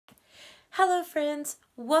Hello friends,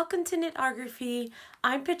 welcome to Knitography.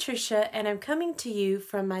 I'm Patricia and I'm coming to you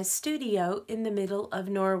from my studio in the middle of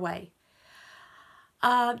Norway.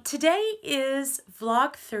 Today is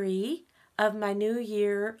vlog 3 of my New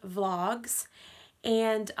Year vlogs,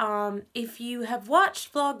 and if you have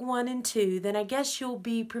watched vlog 1 and 2, then I guess you'll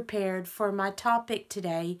be prepared for my topic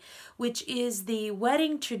today, which is the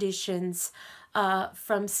wedding traditions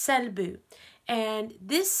from Selbu. And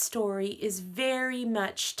this story is very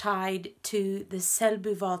much tied to the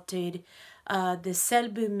Selbumitten, the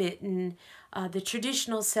Selbumitten, the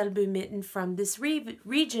traditional Selbumitten from this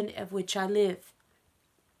region of which I live.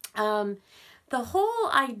 The whole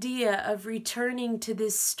idea of returning to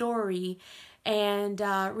this story and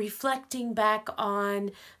reflecting back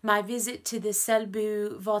on my visit to the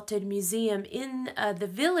Selbumitten Museum in the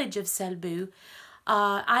village of Selbu.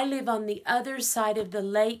 I live on the other side of the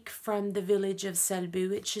lake from the village of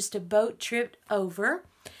Selbu. It's just a boat trip over.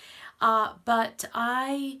 But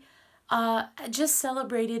I just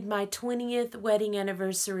celebrated my 20th wedding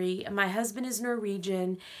anniversary. My husband is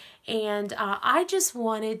Norwegian, and I just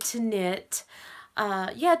wanted to knit,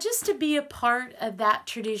 just to be a part of that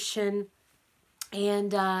tradition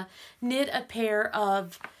and knit a pair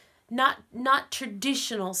of not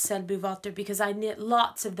traditional Selbumitten, because I knit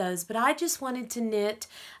lots of those, but I just wanted to knit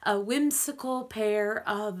a whimsical pair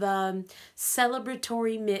of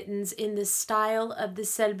celebratory mittens in the style of the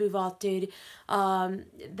Selbumitten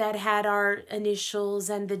that had our initials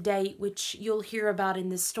and the date, which you'll hear about in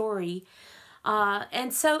the story.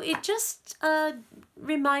 And so it just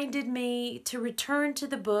reminded me to return to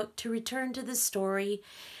the book, to return to the story.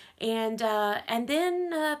 And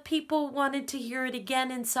then people wanted to hear it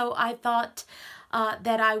again, and so I thought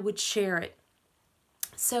that I would share it.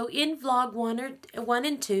 So in vlog 1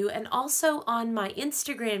 and 2, and also on my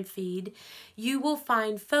Instagram feed, you will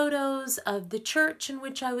find photos of the church in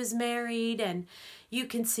which I was married, and you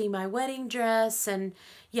can see my wedding dress, and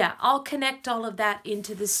yeah, I'll connect all of that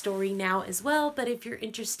into the story now as well. But if you're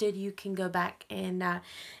interested, you can go back and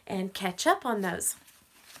catch up on those.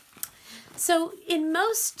 So in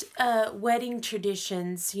most wedding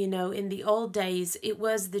traditions, you know, in the old days, it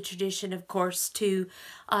was the tradition, of course, to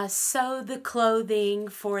sew the clothing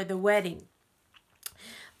for the wedding.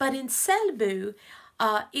 But in Selbu,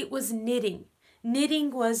 it was knitting. Knitting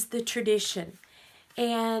was the tradition.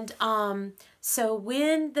 And so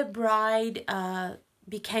when the bride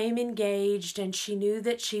became engaged and she knew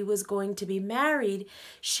that she was going to be married,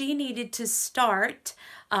 she needed to start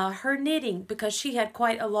her knitting, because she had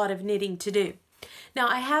quite a lot of knitting to do. Now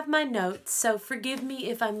I have my notes, so forgive me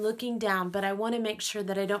if I'm looking down, but I want to make sure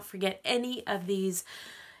that I don't forget any of these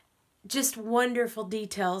just wonderful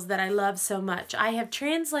details that I love so much. I have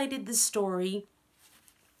translated the story,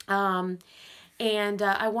 and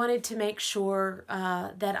I wanted to make sure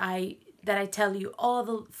that I tell you all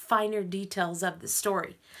the finer details of the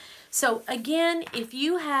story. So again, if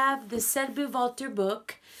you have the Selbumitten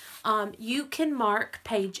book, you can mark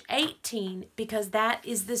page 18, because that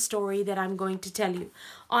is the story that I'm going to tell you.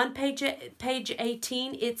 On page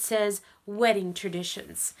 18, it says wedding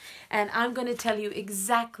traditions, and I'm going to tell you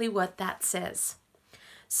exactly what that says.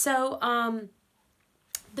 So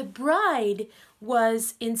the bride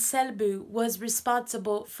in Selbu was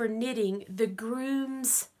responsible for knitting the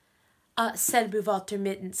groom's Selbumitten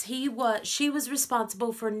mittens. She was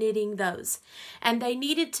responsible for knitting those, and they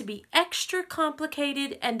needed to be extra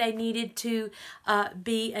complicated, and they needed to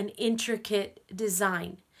be an intricate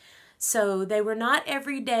design. So they were not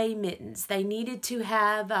everyday mittens. They needed to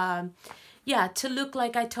have, to look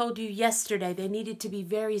like I told you yesterday. They needed to be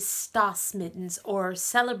very stas mittens, or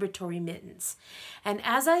celebratory mittens. And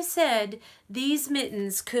as I said, these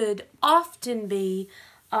mittens could often be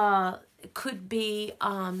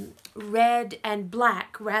red and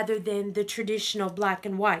black rather than the traditional black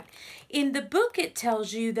and white. In the book, it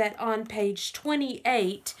tells you that on page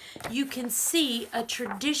 28 you can see a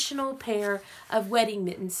traditional pair of wedding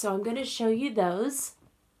mittens. So I'm going to show you those.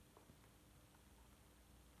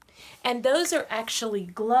 And those are actually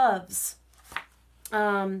gloves.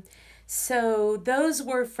 So those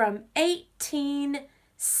were from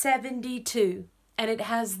 1872. And it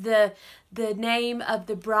has the name of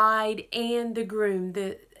the bride and the groom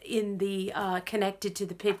connected to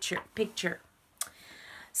the picture.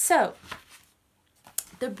 So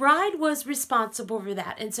the bride was responsible for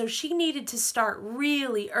that, and so she needed to start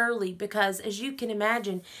really early, because as you can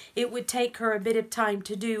imagine, it would take her a bit of time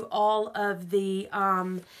to do all of the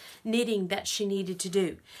knitting that she needed to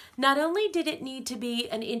do. Not only did it need to be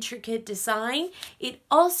an intricate design, it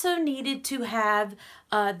also needed to have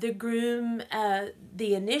the groom,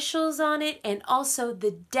 the initials on it, and also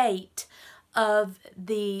the date of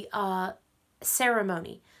the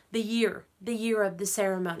ceremony, the year of the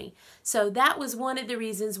ceremony. So that was one of the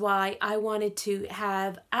reasons why I wanted to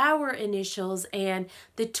have our initials and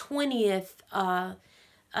the 20th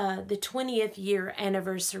year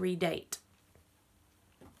anniversary date.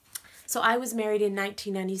 So I was married in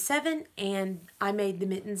 1997 and I made the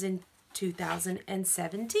mittens in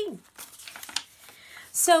 2017.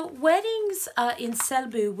 So weddings in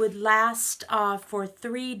Selbu would last for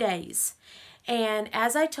 3 days. And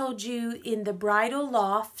as I told you, in the bridal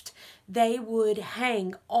loft, they would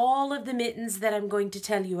hang all of the mittens that I'm going to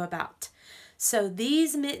tell you about. So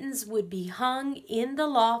these mittens would be hung in the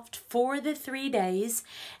loft for the 3 days,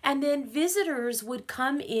 and then visitors would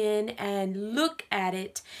come in and look at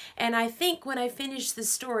it. And I think when I finish the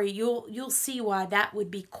story, you'll see why that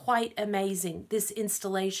would be quite amazing, this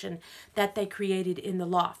installation that they created in the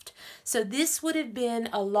loft. So this would have been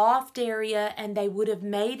a loft area, and they would have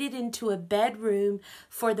made it into a bedroom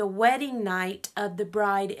for the wedding night of the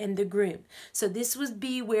bride and the groom. So this would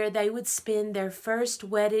be where they would spend their first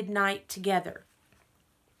wedded night together.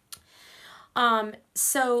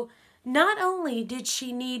 So not only did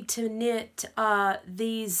she need to knit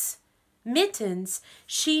these mittens,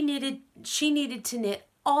 she needed to knit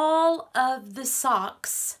all of the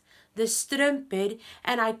socks, the strumpor,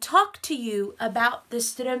 and I talked to you about the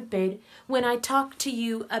strumpor when I talked to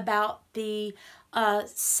you about the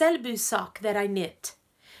Selbu sock that I knit.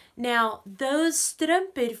 Now those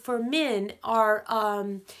strumpor for men are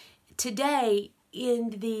today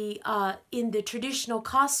in the traditional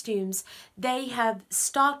costumes, they have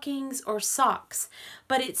stockings or socks.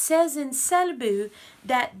 But it says in Selbu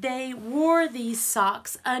that they wore these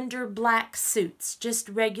socks under black suits, just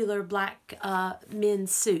regular black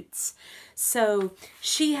men's suits. So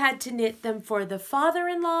she had to knit them for the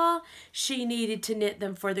father-in-law. She needed to knit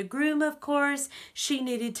them for the groom, of course. She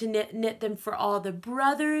needed to knit them for all the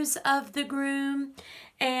brothers of the groom.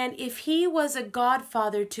 And if he was a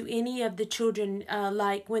godfather to any of the children,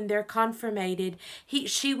 like when they're confirmated,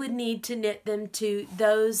 she would need to knit them to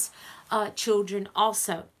those children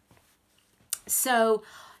also. So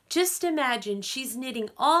just imagine she's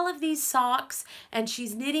knitting all of these socks and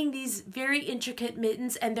she's knitting these very intricate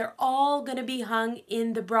mittens, and they're all going to be hung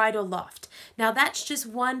in the bridal loft. Now that's just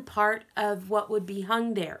one part of what would be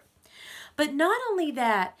hung there. But not only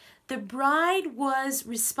that, the bride was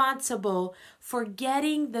responsible for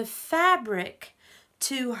getting the fabric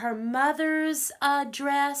to her mother's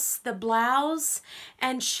dress, the blouse,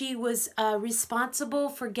 and she was responsible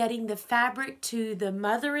for getting the fabric to the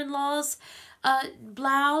mother-in-law's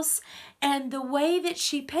blouse. And the way that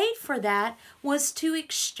she paid for that was to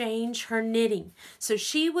exchange her knitting. So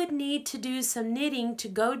she would need to do some knitting to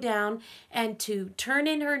go down and to turn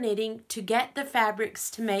in her knitting to get the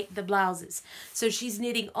fabrics to make the blouses. So she's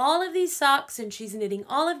knitting all of these socks and she's knitting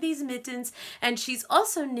all of these mittens, and she's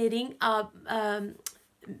also knitting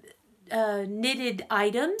knitted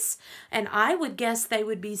items, and I would guess they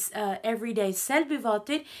would be everyday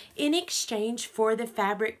selbumitten in exchange for the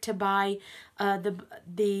fabric to buy the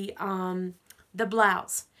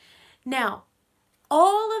blouse. Now,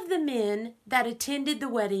 all of the men that attended the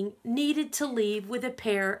wedding needed to leave with a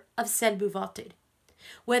pair of selbumitten,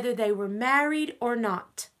 whether they were married or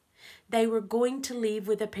not. They were going to leave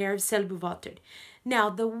with a pair of selbumitten. Now,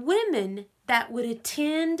 the women that would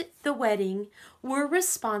attend the wedding were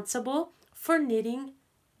responsible for knitting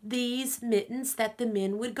these mittens that the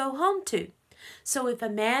men would go home to. So if a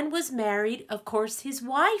man was married, of course his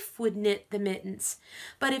wife would knit the mittens.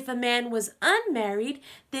 But if a man was unmarried,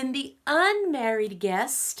 then the unmarried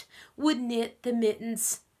guest would knit the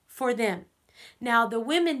mittens for them. Now, the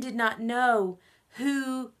women did not know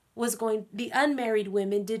the unmarried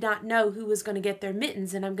women did not know who was going to get their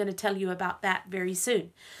mittens, and I'm going to tell you about that very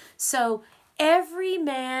soon. So every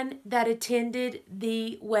man that attended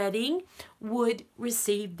the wedding would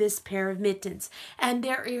receive this pair of mittens. And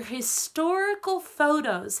there are historical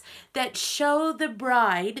photos that show the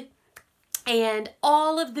bride and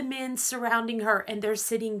all of the men surrounding her, and they're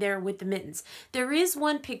sitting there with the mittens. There is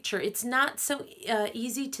one picture. It's not so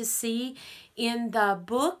easy to see in the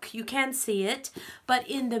book. You can see it, but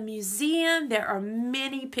in the museum there are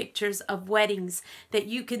many pictures of weddings that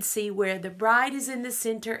you can see where the bride is in the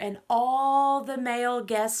center and all the male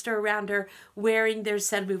guests are around her wearing their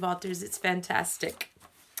selbumitten. It's fantastic.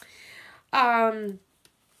 Yeah.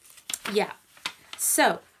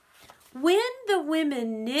 So when the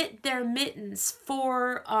women knit their mittens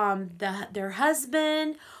for their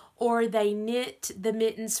husband, or they knit the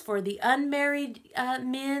mittens for the unmarried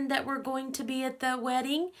men that were going to be at the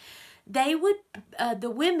wedding, they would, the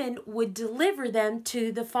women would deliver them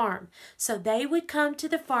to the farm. So they would come to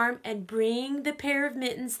the farm and bring the pair of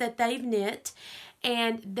mittens that they've knit,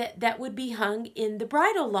 and that would be hung in the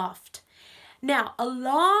bridal loft. Now,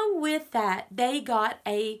 along with that, they got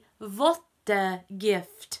a votte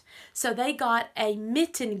gift. So they got a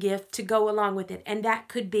mitten gift to go along with it. And that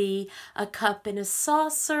could be a cup and a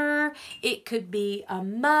saucer. It could be a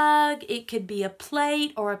mug. It could be a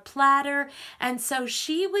plate or a platter. And so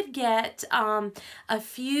she would get a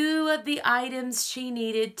few of the items she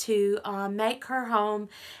needed to make her home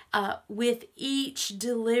with each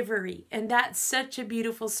delivery. And that's such a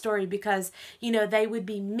beautiful story because, you know, they would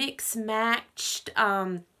be mix-matched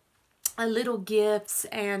little gifts,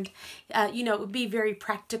 and you know, it would be very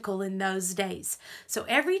practical in those days. So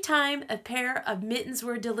every time a pair of mittens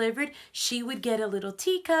were delivered, she would get a little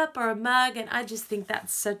teacup or a mug, and I just think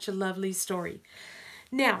that's such a lovely story.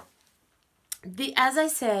 Now, as I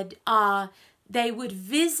said, they would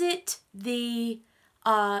visit the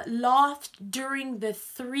loft during the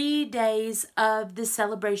 3 days of the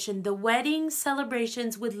celebration. The wedding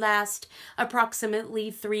celebrations would last approximately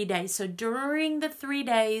 3 days. So during the 3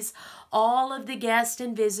 days, all of the guests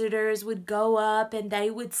and visitors would go up and they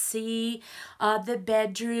would see the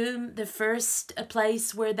bedroom, the first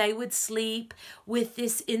place where they would sleep, with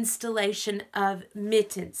this installation of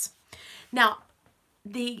mittens. Now,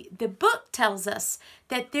 the book tells us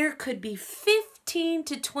that there could be 15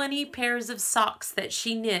 to 20 pairs of socks that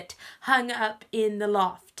she knit hung up in the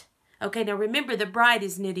loft. Okay, now remember, the bride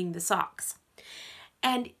is knitting the socks.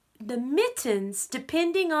 And the mittens,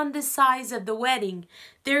 depending on the size of the wedding,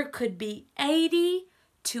 there could be 80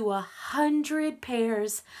 to 100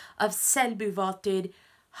 pairs of Selbumitten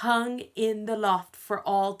hung in the loft for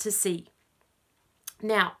all to see.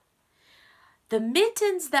 Now, the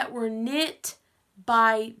mittens that were knit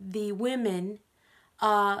by the women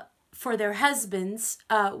for their husbands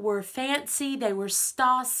were fancy. They were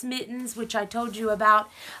Stoss mittens, which I told you about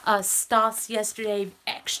Stoss yesterday,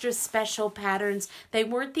 extra special patterns. They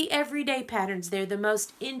weren't the everyday patterns. They're the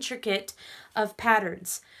most intricate of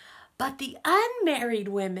patterns. But the unmarried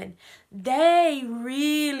women, they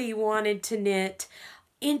really wanted to knit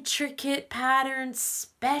intricate patterns,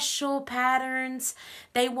 special patterns.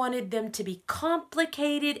 They wanted them to be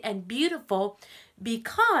complicated and beautiful,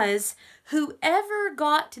 because whoever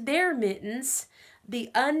got their mittens,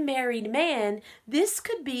 the unmarried man, this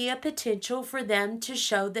could be a potential for them to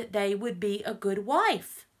show that they would be a good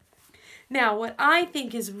wife. Now, what I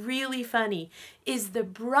think is really funny is the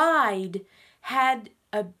bride had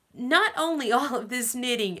not only all of this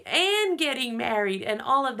knitting and getting married and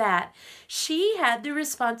all of that, she had the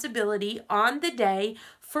responsibility on the day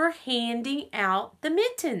for handing out the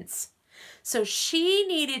mittens. So she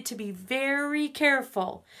needed to be very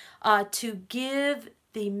careful to give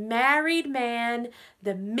the married man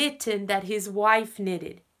the mitten that his wife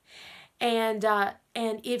knitted. And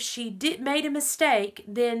if she made a mistake,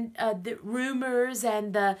 then the rumors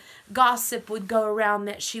and the gossip would go around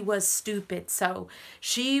that she was stupid. So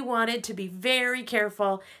she wanted to be very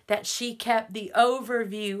careful that she kept the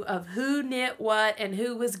overview of who knit what and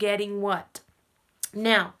who was getting what.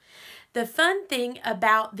 Now, the fun thing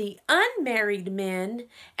about the unmarried men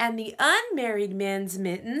and the unmarried men's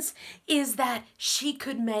mittens is that she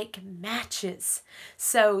could make matches.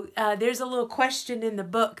 So there's a little question in the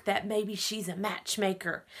book that maybe she's a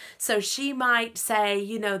matchmaker. So she might say,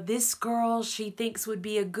 you know, this girl she thinks would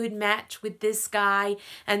be a good match with this guy,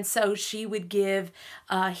 and so she would give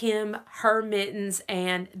him her mittens,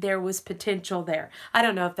 and there was potential there. I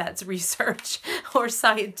don't know if that's research or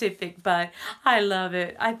scientific, but I love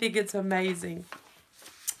it. I think it's amazing.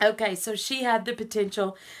 Okay, so she had the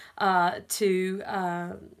potential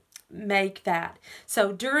to make that.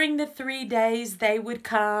 So during the 3 days, they would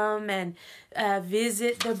come and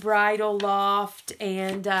visit the bridal loft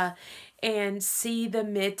and see the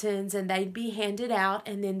mittens, and they'd be handed out,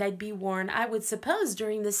 and then they'd be worn, I would suppose,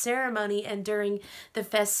 during the ceremony and during the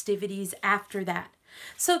festivities after that.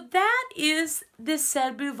 So that is the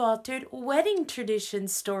Selbumitten wedding tradition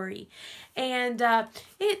story. And I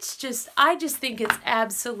just think it's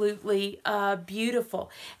absolutely beautiful.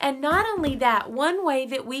 And not only that, one way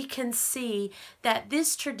that we can see that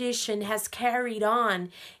this tradition has carried on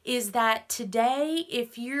is that today,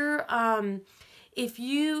 if you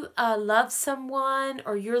love someone,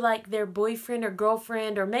 or you're like their boyfriend or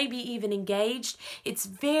girlfriend, or maybe even engaged, it's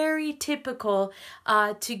very typical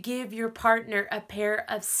to give your partner a pair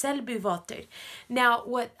of Selbumitten. Now,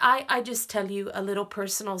 what I just tell you a little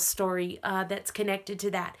personal story that's connected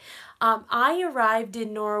to that. I arrived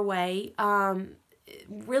in Norway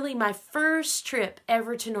really my first trip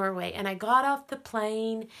ever to Norway. And I got off the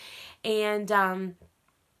plane, and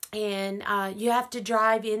you have to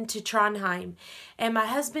drive into Trondheim. And my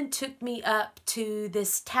husband took me up to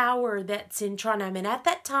this tower that's in Trondheim. And at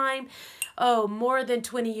that time, oh, more than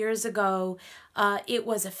 20 years ago, it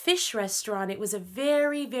was a fish restaurant. It was a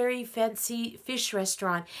very, very fancy fish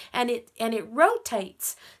restaurant, and it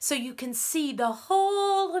rotates, so you can see the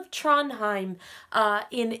whole of Trondheim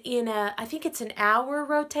in a, I think it's an hour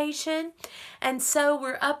rotation. And so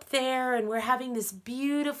we're up there and we're having this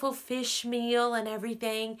beautiful fish meal and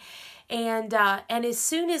everything. And as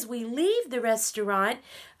soon as we leave the restaurant,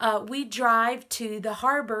 we drive to the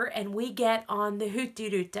harbor and we get on the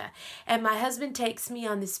Hurtigrute. And my husband takes me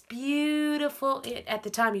on this beautiful, at the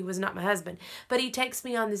time he was not my husband, but he takes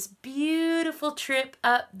me on this beautiful trip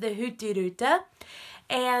up the Hurtigrute.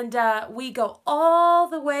 And we go all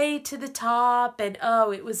the way to the top, and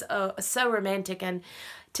oh, it was so romantic. And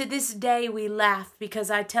to this day we laugh, because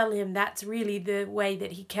I tell him that's really the way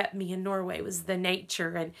that he kept me in Norway, was the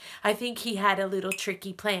nature. And I think he had a little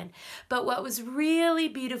tricky plan. But what was really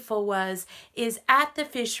beautiful is at the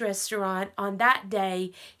fish restaurant on that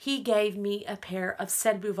day, he gave me a pair of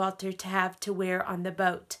Selbumitten to have to wear on the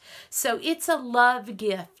boat. So it's a love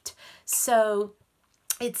gift. So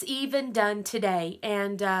it's even done today.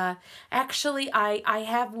 And actually I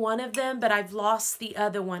have one of them, but I've lost the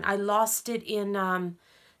other one. I lost it in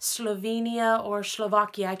Slovenia or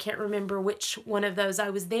Slovakia. I can't remember which one of those. I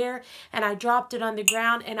was there and I dropped it on the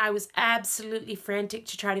ground, and I was absolutely frantic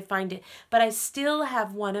to try to find it. But I still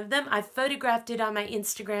have one of them. I photographed it on my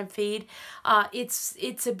Instagram feed.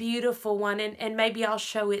 It's a beautiful one, and maybe I'll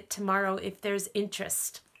show it tomorrow if there's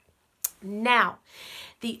interest. Now,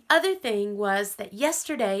 the other thing was that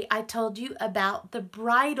yesterday I told you about the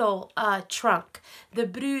bridal trunk, the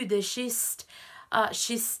brudekiste.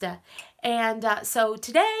 And so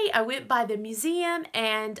today I went by the museum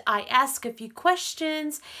and I asked a few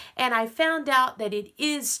questions, and I found out that it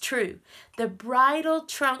is true. The bridal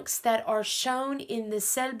trunks that are shown in the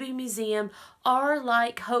Selby Museum are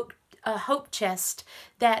like a hope chest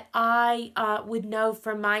that I would know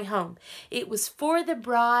from my home. It was for the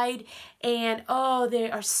bride, and oh,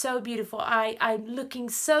 they are so beautiful. I'm looking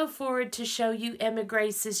so forward to show you Emma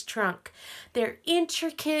Grace's trunk. They're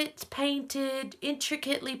intricately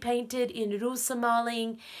painted in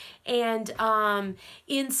rosemaling, and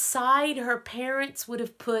inside her parents would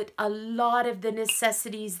have put a lot of the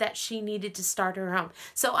necessities that she needed to start her home.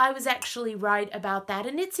 So I was actually right about that,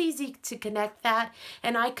 and it's easy to connect that,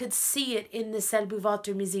 and I could see it in the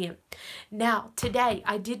Selbumitten Museum. Now today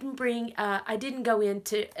I didn't go in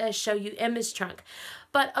to show you Emma's trunk,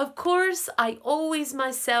 but of course I always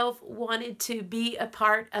myself wanted to be a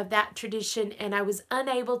part of that tradition, and I was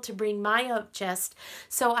unable to bring my hope chest,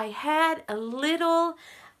 so I had a little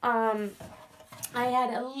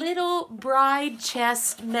bride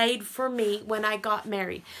chest made for me when I got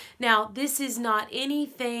married. Now, this is not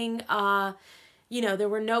anything, you know, there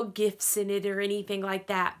were no gifts in it or anything like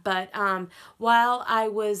that. But while I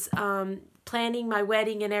was planning my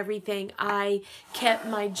wedding and everything, I kept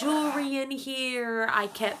my jewelry in here. I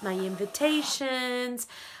kept my invitations.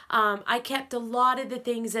 I kept a lot of the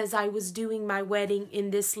things as I was doing my wedding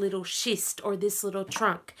in this little kist, or this little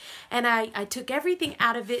trunk. And I took everything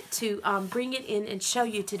out of it to bring it in and show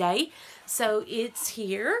you today. So it's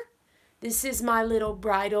here. This is my little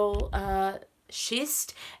bridal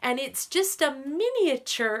kist, and it's just a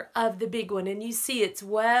miniature of the big one, and you see it's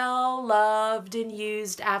well loved and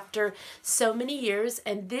used after so many years.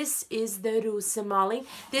 And this is the rosemaling.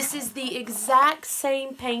 This is the exact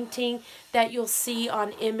same painting that you'll see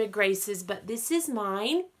on Emma Grace's, but this is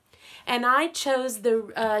mine, and I chose the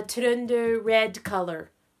Trønder red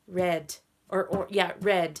color, red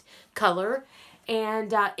color.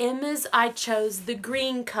 And Emma's, I chose the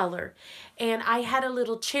green color. And I had a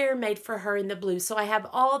little chair made for her in the blue. So I have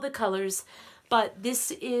all the colors. But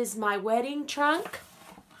this is my wedding trunk,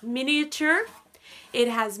 miniature. It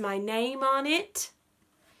has my name on it.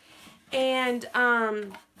 And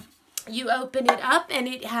you open it up and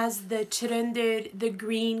it has the Trønder, the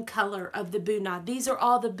green color of the bunad. These are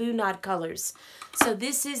all the bunad colors. So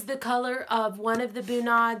this is the color of one of the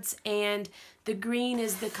bunads, and the green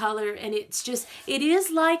is the color, and it's just, it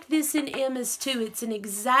is like this in Emma's too. It's an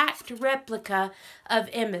exact replica of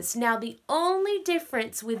Emma's. Now the only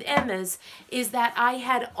difference with Emma's is that I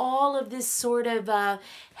had all of this sort of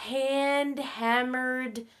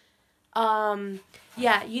hand-hammered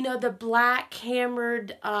Yeah, you know, the black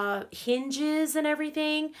hammered hinges and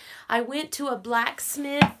everything. I went to a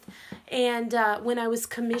blacksmith, and when I was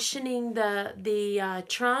commissioning the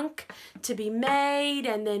trunk to be made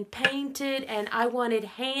and then painted, and I wanted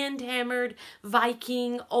hand hammered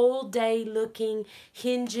Viking old day looking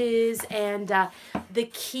hinges, and the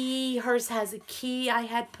key, hers has a key I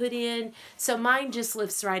had put in, so mine just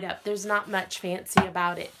lifts right up. There's not much fancy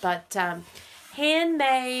about it, but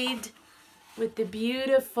handmade, with the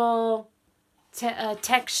beautiful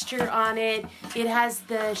texture on it. It has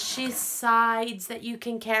the schist sides that you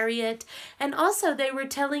can carry it. And also they were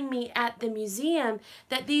telling me at the museum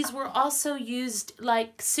that these were also used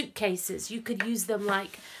like suitcases. You could use them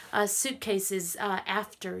like suitcases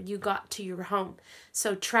after you got to your home.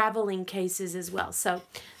 So traveling cases as well. So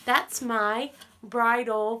that's my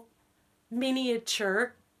bridal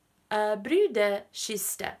miniature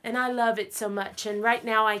brudekiste, and I love it so much. And right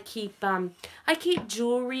now I keep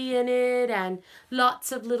jewelry in it and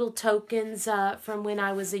lots of little tokens from when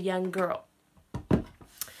I was a young girl.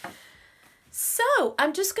 So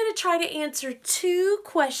I'm just going to try to answer 2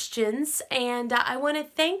 questions, and I want to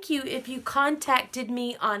thank you if you contacted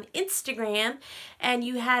me on Instagram and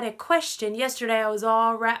you had a question. Yesterday I was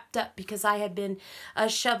all wrapped up because I had been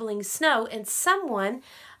shoveling snow, and someone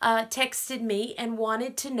texted me and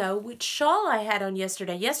wanted to know which shawl I had on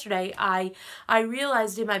yesterday. Yesterday I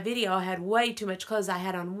realized in my video I had way too much clothes. I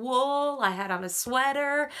had on wool, I had on a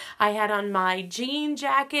sweater, I had on my jean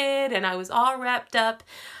jacket, and I was all wrapped up.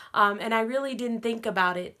 And I really didn't think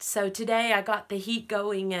about it. So today I got the heat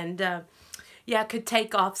going, and yeah, could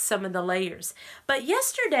take off some of the layers. But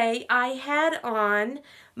yesterday I had on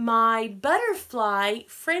my butterfly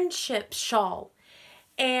friendship shawl.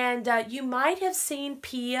 And you might have seen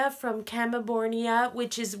Pia from California,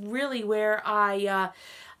 which is really where I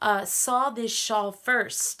saw this shawl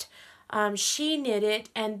first. She knit it,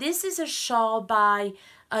 and this is a shawl by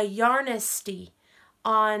Yarnesty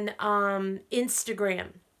on Instagram.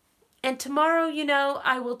 And tomorrow, you know,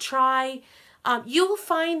 I will try, you'll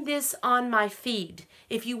find this on my feed.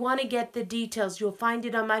 If you want to get the details, you'll find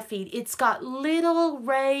it on my feed. It's got little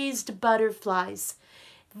raised butterflies.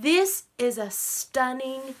 This is a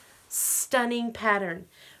stunning, stunning pattern.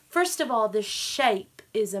 First of all, the shape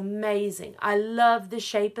is amazing. I love the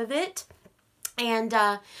shape of it. And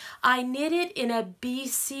I knit it in a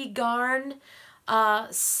BC Garn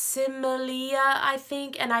Similia, I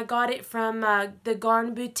think, and I got it from the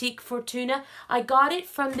Garn Boutique Fortuna. I got it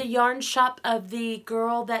from the yarn shop of the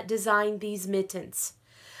girl that designed these mittens.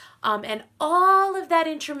 And all of that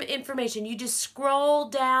information, you just scroll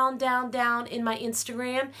down in my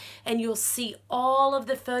Instagram, and you'll see all of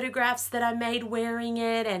the photographs that I made wearing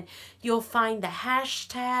it, and you'll find the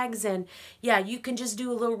hashtags, and yeah, you can just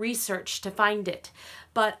do a little research to find it.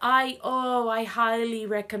 But I highly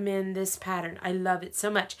recommend this pattern. I love it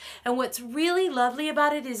so much. And what's really lovely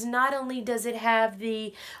about it is not only does it have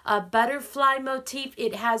the butterfly motif,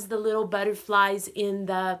 it has the little butterflies in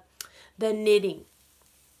the knitting.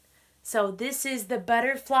 So this is the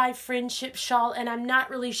butterfly friendship shawl, and I'm not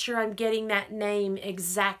really sure I'm getting that name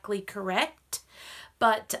exactly correct.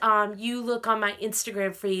 But you look on my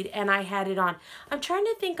Instagram feed, and I had it on. I'm trying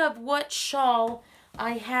to think of what shawl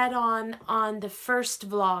I had on the first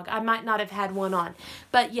vlog. I might not have had one on.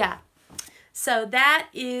 But yeah, so that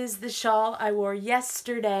is the shawl I wore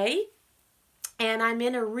yesterday. And I'm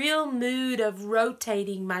in a real mood of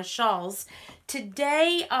rotating my shawls.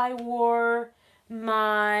 Today I wore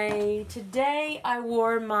my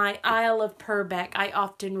Isle of Purbeck. I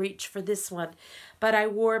often reach for this one, but I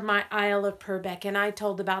wore my Isle of Purbeck, and I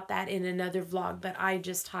told about that in another vlog, but I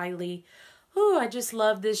just I just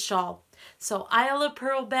love this shawl. So Isle of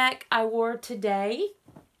Purbeck I wore today.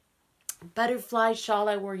 Butterfly shawl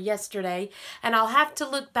I wore yesterday, and I'll have to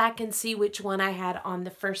look back and see which one I had on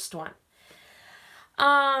the first one.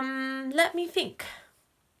 Let me think.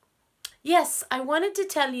 Yes, I wanted to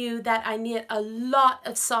tell you that I knit a lot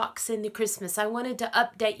of socks in the Christmas. I wanted to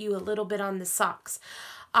update you a little bit on the socks.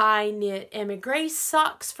 I knit Emma Grace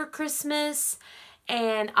socks for Christmas,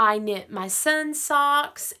 and I knit my son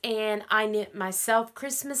socks, and I knit myself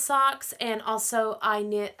Christmas socks, and also I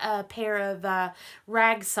knit a pair of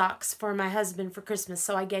rag socks for my husband for Christmas.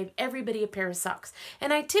 So I gave everybody a pair of socks,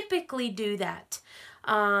 and I typically do that.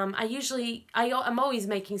 I'm always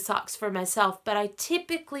making socks for myself, but I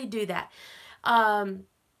typically do that.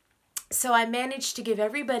 So I managed to give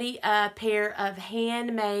everybody a pair of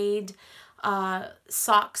handmade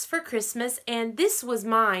socks for Christmas, and this was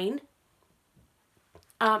mine.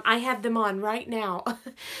 I have them on right now.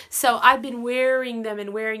 So I've been wearing them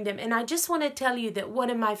and wearing them. And I just want to tell you that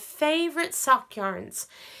one of my favorite sock yarns.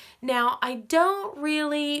 Now, I don't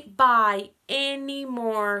really buy any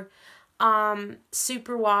more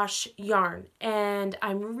superwash yarn. And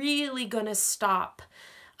I'm really going to stop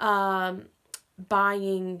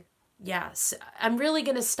buying, yes, I'm really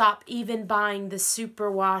going to stop even buying the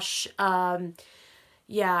superwash,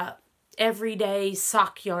 everyday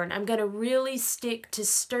sock yarn. I'm going to really stick to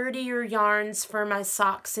sturdier yarns for my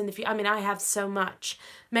socks in the future. I mean, I have so much.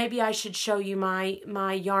 Maybe I should show you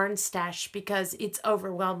my yarn stash because it's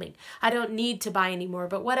overwhelming. I don't need to buy any more.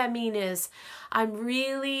 But what I mean is I'm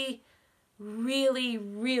really, really,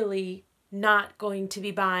 really not going to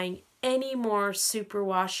be buying any more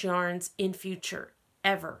superwash yarns in future,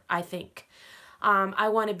 ever, I think. I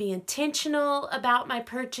want to be intentional about my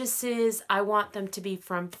purchases. I want them to be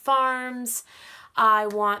from farms. I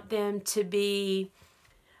want them to be,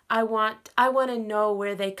 I want to know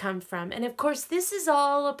where they come from. And of course, this is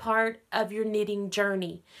all a part of your knitting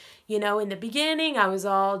journey. You know, in the beginning, I was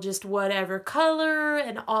all just whatever color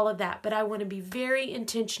and all of that. But I want to be very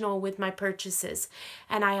intentional with my purchases.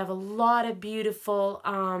 And I have a lot of beautiful,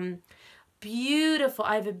 I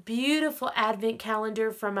have a beautiful advent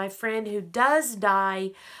calendar from my friend who does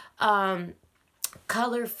dye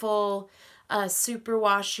colorful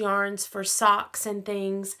superwash yarns for socks and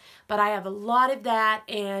things. But I have a lot of that,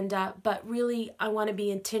 and but really I want to be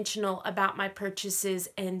intentional about my purchases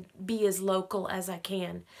and be as local as I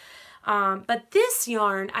can. But this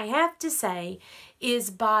yarn, I have to say, is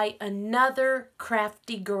by another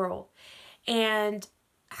crafty girl. And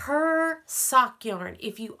her sock yarn,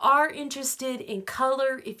 if you are interested in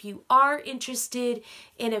color, if you are interested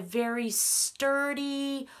in a very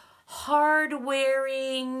sturdy,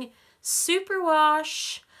 hard-wearing,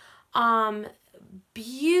 superwash,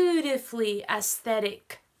 beautifully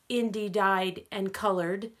aesthetic indie dyed and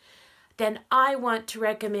colored, then I want to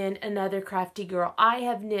recommend another crafty girl. I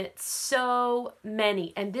have knit so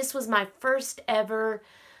many, and this was my first ever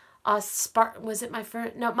was it my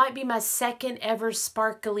first? No, it might be my second ever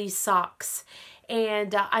sparkly socks.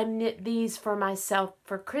 And I knit these for myself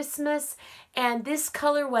for Christmas. And this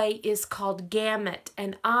colorway is called Gamut.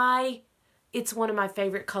 And it's one of my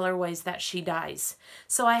favorite colorways that she dyes.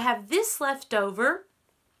 So I have this left over.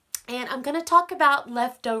 And I'm going to talk about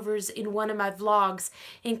leftovers in one of my vlogs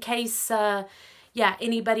in case,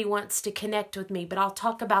 anybody wants to connect with me. But I'll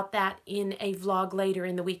talk about that in a vlog later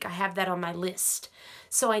in the week. I have that on my list.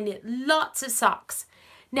 So I knit lots of socks.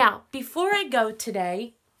 Now, before I go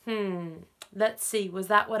today, let's see, was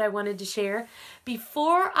that what I wanted to share?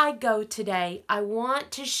 Before I go today, I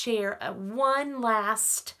want to share one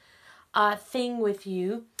last thing with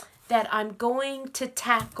you that I'm going to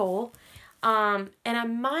tackle. And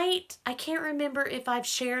I can't remember if I've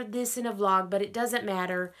shared this in a vlog, but it doesn't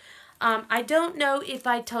matter. I don't know if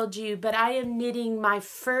I told you, but I am knitting my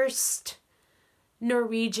first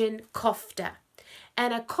Norwegian kofte.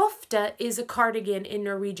 And a kofte is a cardigan in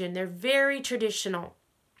Norwegian. They're very traditional.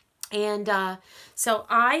 And so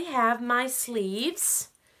I have my sleeves.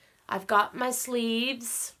 I've got my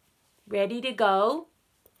sleeves ready to go.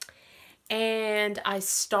 And I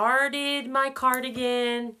started my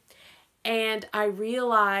cardigan and I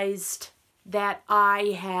realized that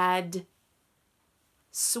I had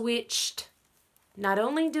switched. Not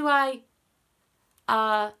only do I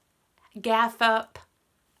gaff up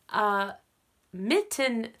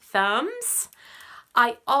mitten thumbs,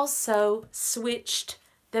 I also switched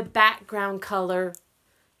the background color.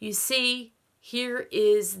 You see, here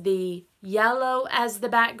is the yellow as the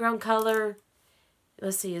background color.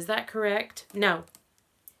 Let's see, is that correct? No.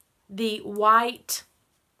 The white,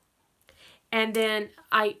 and then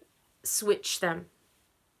I switched them.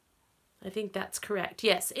 I think that's correct.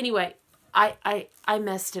 Yes, anyway, I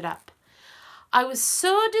messed it up. I was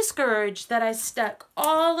so discouraged that I stuck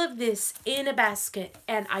all of this in a basket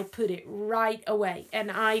and I put it right away. And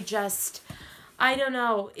I don't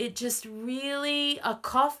know, it just really, a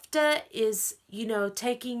kofte is, you know,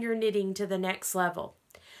 taking your knitting to the next level.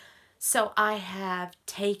 So I have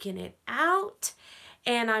taken it out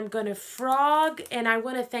and I'm going to frog, and I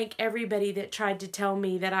want to thank everybody that tried to tell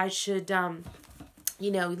me that I should,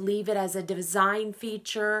 you know, leave it as a design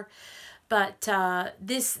feature. But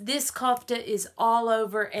this kofte is all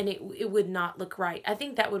over and it would not look right. I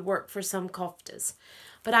think that would work for some koftas.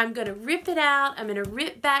 But I'm going to rip it out, I'm going to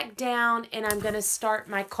rip back down, and I'm going to start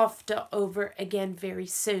my kofte over again very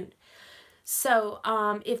soon. So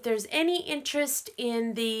if there's any interest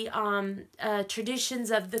in the traditions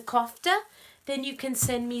of the kofte, then you can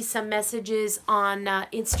send me some messages on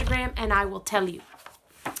Instagram and I will tell you.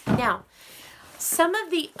 Now, some of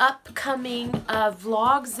the upcoming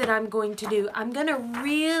vlogs that I'm going to do, I've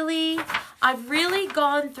really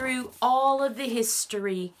gone through all of the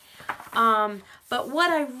history. But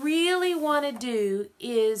what I really want to do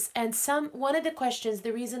is, one of the questions,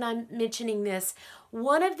 the reason I'm mentioning this,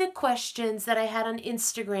 one of the questions that I had on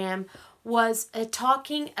Instagram was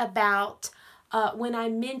talking about when I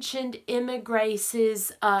mentioned Emma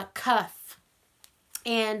Grace's cuff.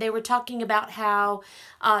 And they were talking about how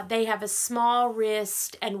they have a small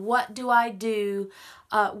wrist and what do I do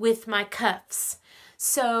with my cuffs.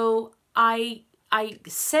 So I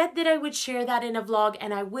said that I would share that in a vlog,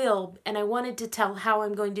 and I will, and I wanted to tell how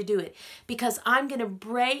I'm going to do it, because I'm going to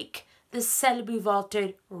break the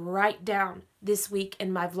Selbumitten right down this week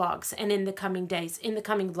in my vlogs and in the coming days, in the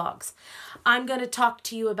coming vlogs. I'm going to talk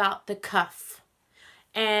to you about the cuff,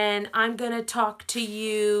 and I'm going to talk to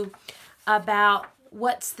you about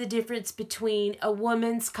what's the difference between a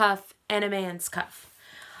woman's cuff and a man's cuff.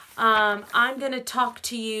 I'm going to talk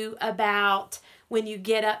to you about when you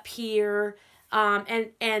get up here,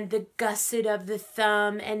 and the gusset of the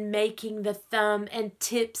thumb and making the thumb and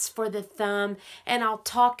tips for the thumb. And I'll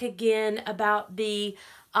talk again about the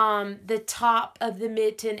top of the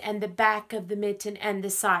mitten and the back of the mitten and the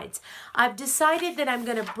sides. I've decided that I'm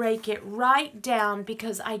going to break it right down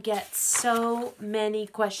because I get so many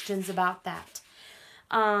questions about that.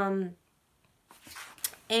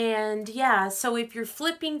 And yeah, so if you're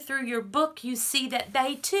flipping through your book, you see that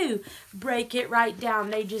they too break it right down.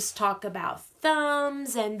 They just talk about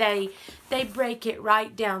thumbs and they break it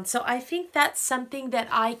right down. So I think that's something that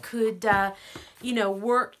I could, you know,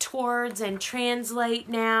 work towards and translate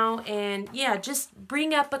now. And yeah, just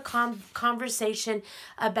bring up a conversation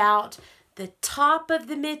about the top of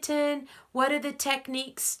the mitten. What are the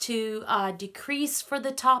techniques to decrease for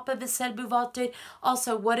the top of a Selbumitten?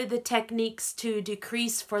 Also, what are the techniques to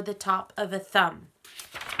decrease for the top of a thumb?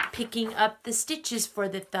 Picking up the stitches for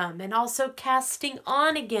the thumb, and also casting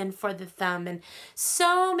on again for the thumb. And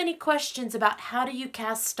so many questions about how do you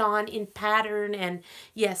cast on in pattern. And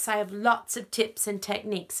yes, I have lots of tips and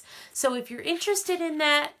techniques. So if you're interested in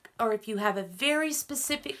that, or if you have a very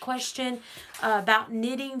specific question about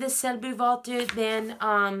knitting the Selbumitten, then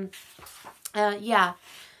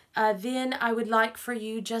then I would like for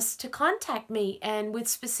you just to contact me and with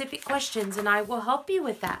specific questions, and I will help you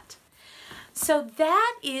with that. So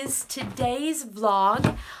that is today's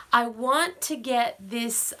vlog. I want to get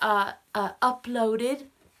this uploaded,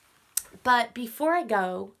 but before I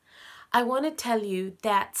go, I want to tell you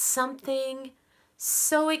that something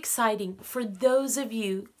so exciting for those of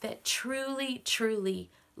you that truly,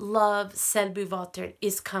 truly love Selbumitten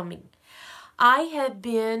is coming. I have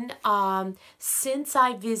been, since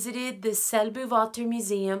I visited the Selbumitten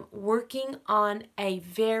Museum, working on a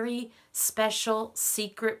very special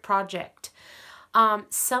secret project.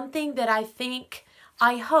 Something that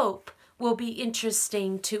I hope will be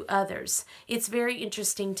interesting to others. It's very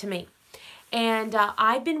interesting to me. And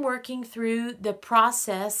I've been working through the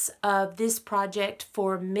process of this project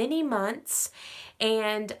for many months.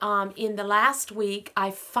 And in the last week,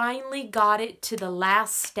 I finally got it to the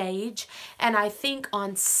last stage. And I think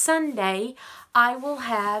on Sunday, I will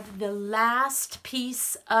have the last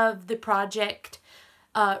piece of the project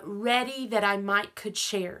ready that I could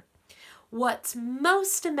share. What's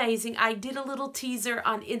most amazing, I did a little teaser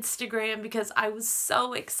on Instagram because I was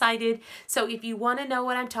so excited. So if you want to know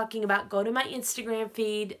what I'm talking about, go to my Instagram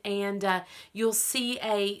feed and you'll see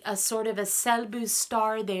a sort of a Selbum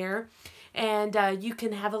star there. And you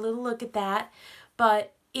can have a little look at that.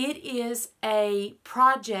 But it is a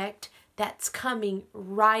project that's coming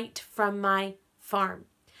right from my farm.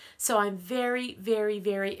 So I'm very, very,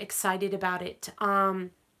 very excited about it.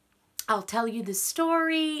 I'll tell you the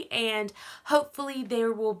story, and hopefully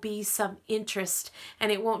there will be some interest,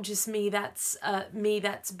 and it won't just me that's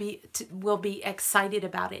will be excited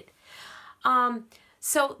about it.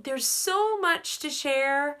 So there's so much to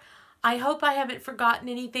share. I hope I haven't forgotten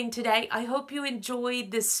anything today. I hope you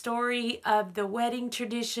enjoyed the story of the wedding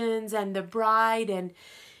traditions and the bride, and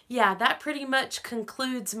yeah, that pretty much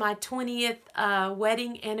concludes my 20th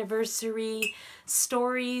wedding anniversary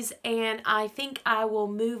stories, and I think I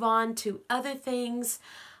will move on to other things.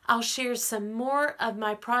 I'll share some more of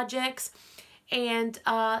my projects, and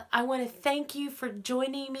I want to thank you for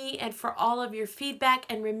joining me and for all of your feedback.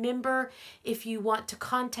 And remember, if you want to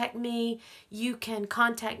contact me, you can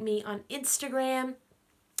contact me on Instagram.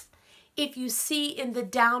 If you see in the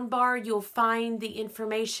down bar, you'll find the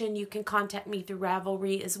information. You can contact me through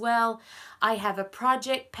Ravelry as well. I have a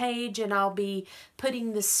project page, and I'll be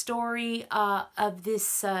putting the story of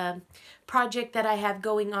this project that I have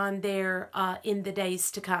going on there in the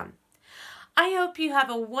days to come. I hope you have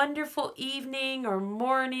a wonderful evening or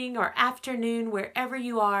morning or afternoon wherever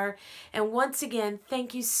you are. And once again,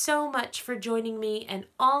 thank you so much for joining me and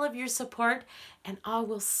all of your support. And I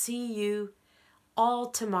will see you all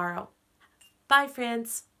tomorrow. Bye,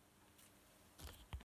 friends.